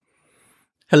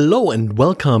Hello and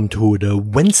welcome to the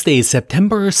Wednesday,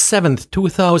 September 7th,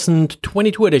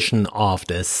 2022 edition of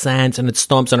the SANS and its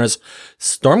Storm Center's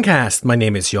StormCast. My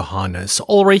name is Johannes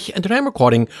Ulrich and today I'm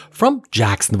recording from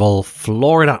Jacksonville,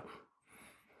 Florida.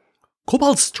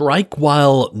 Cobalt Strike,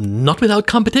 while not without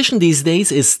competition these days,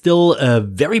 is still a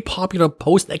very popular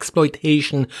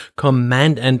post-exploitation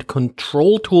command and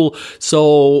control tool.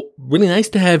 So really nice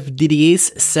to have DDA's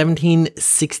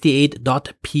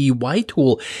 1768.py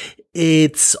tool.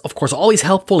 It's, of course, always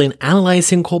helpful in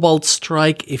analyzing Cobalt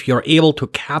Strike if you're able to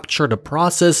capture the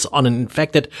process on an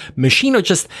infected machine or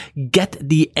just get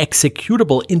the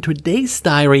executable. In today's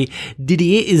diary,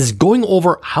 DDA is going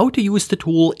over how to use the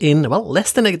tool in,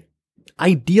 less than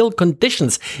ideal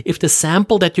conditions if the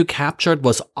sample that you captured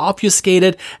was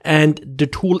obfuscated and the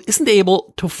tool isn't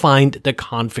able to find the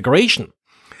configuration.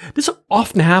 This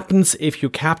often happens if you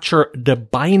capture the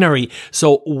binary.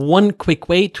 So one quick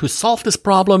way to solve this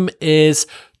problem is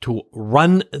to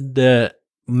run the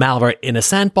malware in a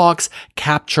sandbox,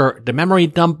 capture the memory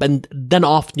dump, and then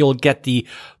often you'll get the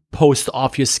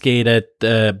post-obfuscated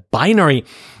binary.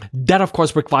 That, of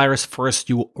course, requires first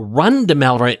you run the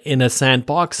malware in a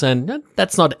sandbox, and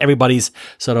that's not everybody's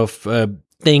sort of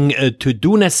thing to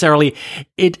do necessarily.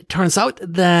 It turns out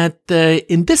that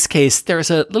in this case, there's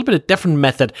a little bit of different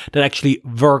method that actually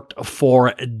worked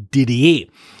for DDA.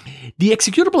 The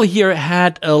executable here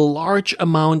had a large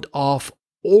amount of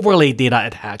overlay data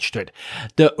attached to it.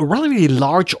 The relatively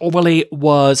large overlay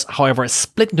was, however,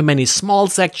 split into many small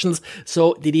sections,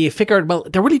 so DDA figured,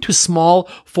 they're really too small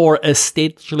for a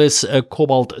stateless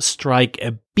Cobalt Strike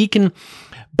beacon,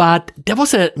 but there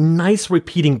was a nice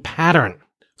repeating pattern.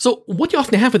 So what you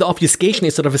often have with obfuscation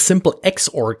is sort of a simple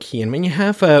XOR key. And when you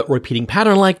have a repeating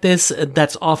pattern like this,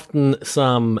 that's often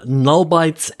some null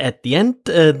bytes at the end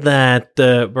that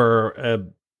were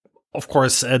of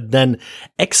course, then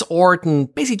XOR'd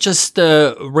and basically just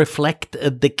reflect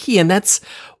the key. And that's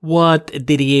what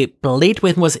DDA played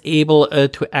with and was able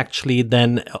to actually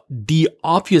then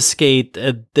de-obfuscate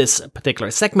this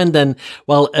particular segment. And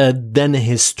then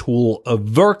his tool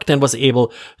worked and was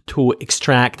able to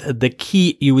extract the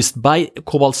key used by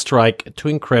Cobalt Strike to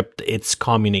encrypt its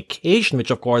communication,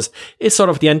 which of course is sort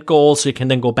of the end goal. So you can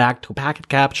then go back to packet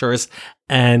captures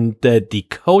and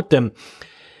decode them.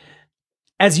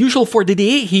 As usual for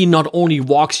DDA, he not only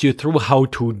walks you through how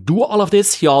to do all of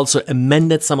this, he also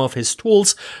amended some of his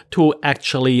tools to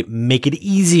actually make it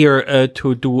easier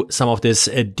to do some of this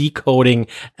decoding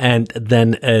and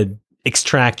then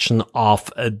extraction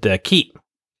of the key.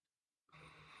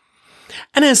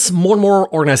 And as more and more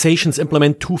organizations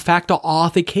implement two-factor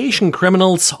authentication,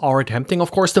 criminals are attempting,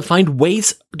 of course, to find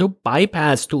ways to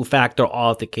bypass two-factor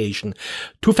authentication.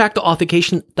 Two-factor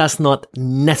authentication does not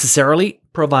necessarily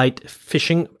provide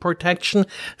phishing protection.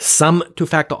 Some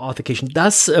two-factor authentication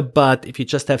does, but if you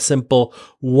just have simple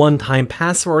one-time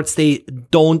passwords, they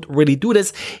don't really do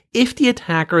this. If the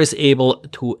attacker is able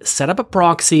to set up a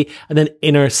proxy and then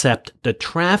intercept the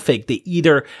traffic, they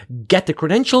either get the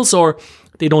credentials or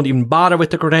they don't even bother with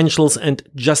the credentials and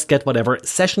just get whatever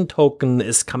session token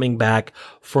is coming back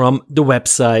from the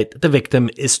website the victim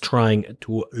is trying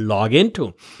to log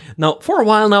into. Now, for a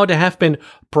while now, there have been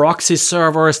proxy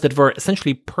servers that were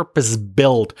essentially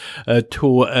purpose-built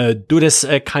to do this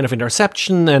kind of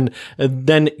interception, and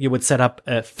then you would set up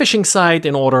a phishing site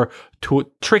in order to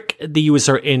trick the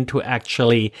user into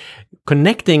actually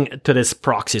connecting to this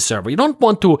proxy server. You don't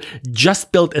want to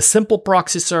just build a simple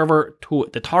proxy server to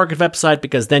the target website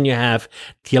because then you have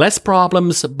TLS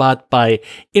problems, but by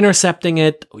intercepting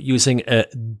it using a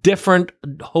different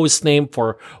host name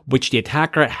for which the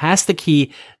attacker has the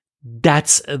key,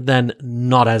 that's then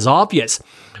not as obvious.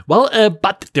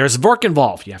 But there's work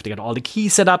involved. You have to get all the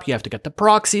keys set up. You have to get the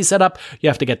proxy set up. You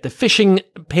have to get the phishing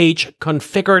page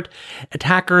configured.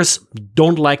 Attackers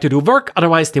don't like to do work.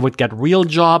 Otherwise, they would get real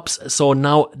jobs. So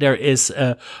now there is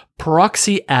a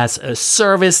proxy as a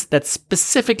service that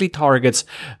specifically targets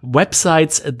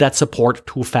websites that support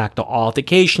two-factor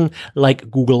authentication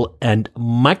like Google and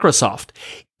Microsoft.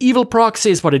 Evil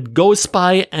Proxy is what it goes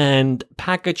by, and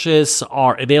packages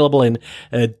are available in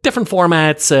different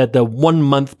formats. The 1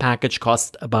 month package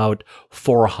costs about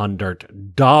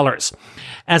 $400.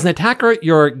 As an attacker,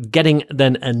 you're getting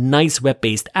then a nice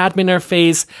web-based admin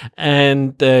interface,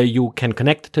 and you can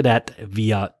connect to that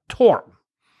via Tor.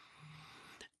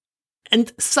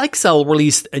 And Cyxel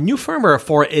released a new firmware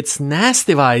for its NAS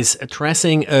device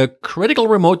addressing a critical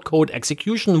remote code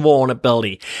execution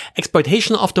vulnerability.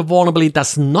 Exploitation of the vulnerability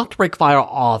does not require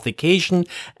authentication,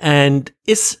 and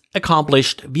is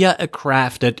accomplished via a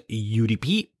crafted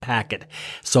UDP packet.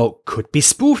 So could be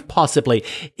spoofed possibly.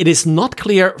 It is not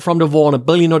clear from the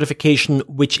vulnerability notification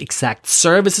which exact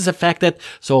service is affected.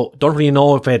 So don't really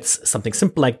know if it's something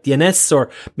simple like DNS or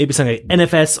maybe something like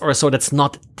NFS or so that's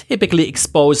not typically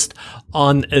exposed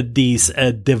on these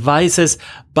devices.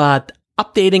 But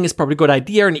updating is probably a good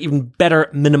idea, and even better,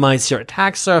 minimize your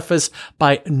attack surface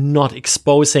by not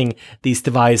exposing these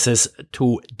devices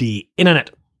to the internet.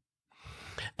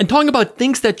 And talking about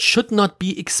things that should not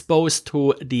be exposed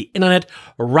to the internet,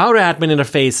 router admin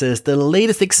interfaces, the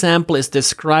latest example is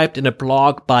described in a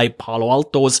blog by Palo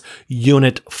Alto's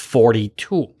Unit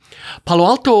 42. Palo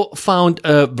Alto found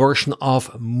a version of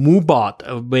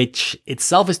MuBot, which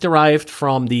itself is derived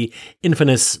from the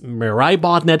infamous Mirai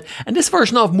botnet. And this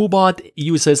version of MuBot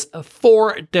uses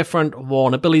 4 different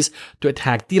vulnerabilities to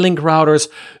attack D-Link routers.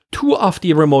 2 of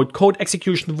the remote code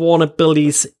execution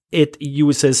vulnerabilities it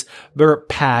uses were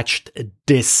patched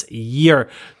this year.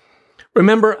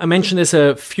 Remember, I mentioned this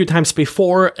a few times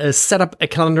before, set up a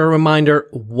calendar reminder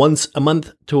once a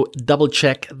month to double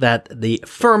check that the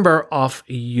firmware of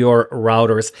your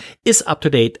routers is up to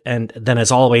date, and then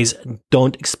as always,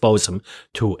 don't expose them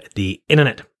to the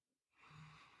internet.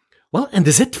 Well, and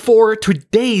that's it for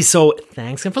today, so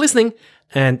thanks again for listening,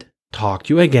 and talk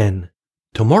to you again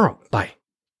tomorrow. Bye.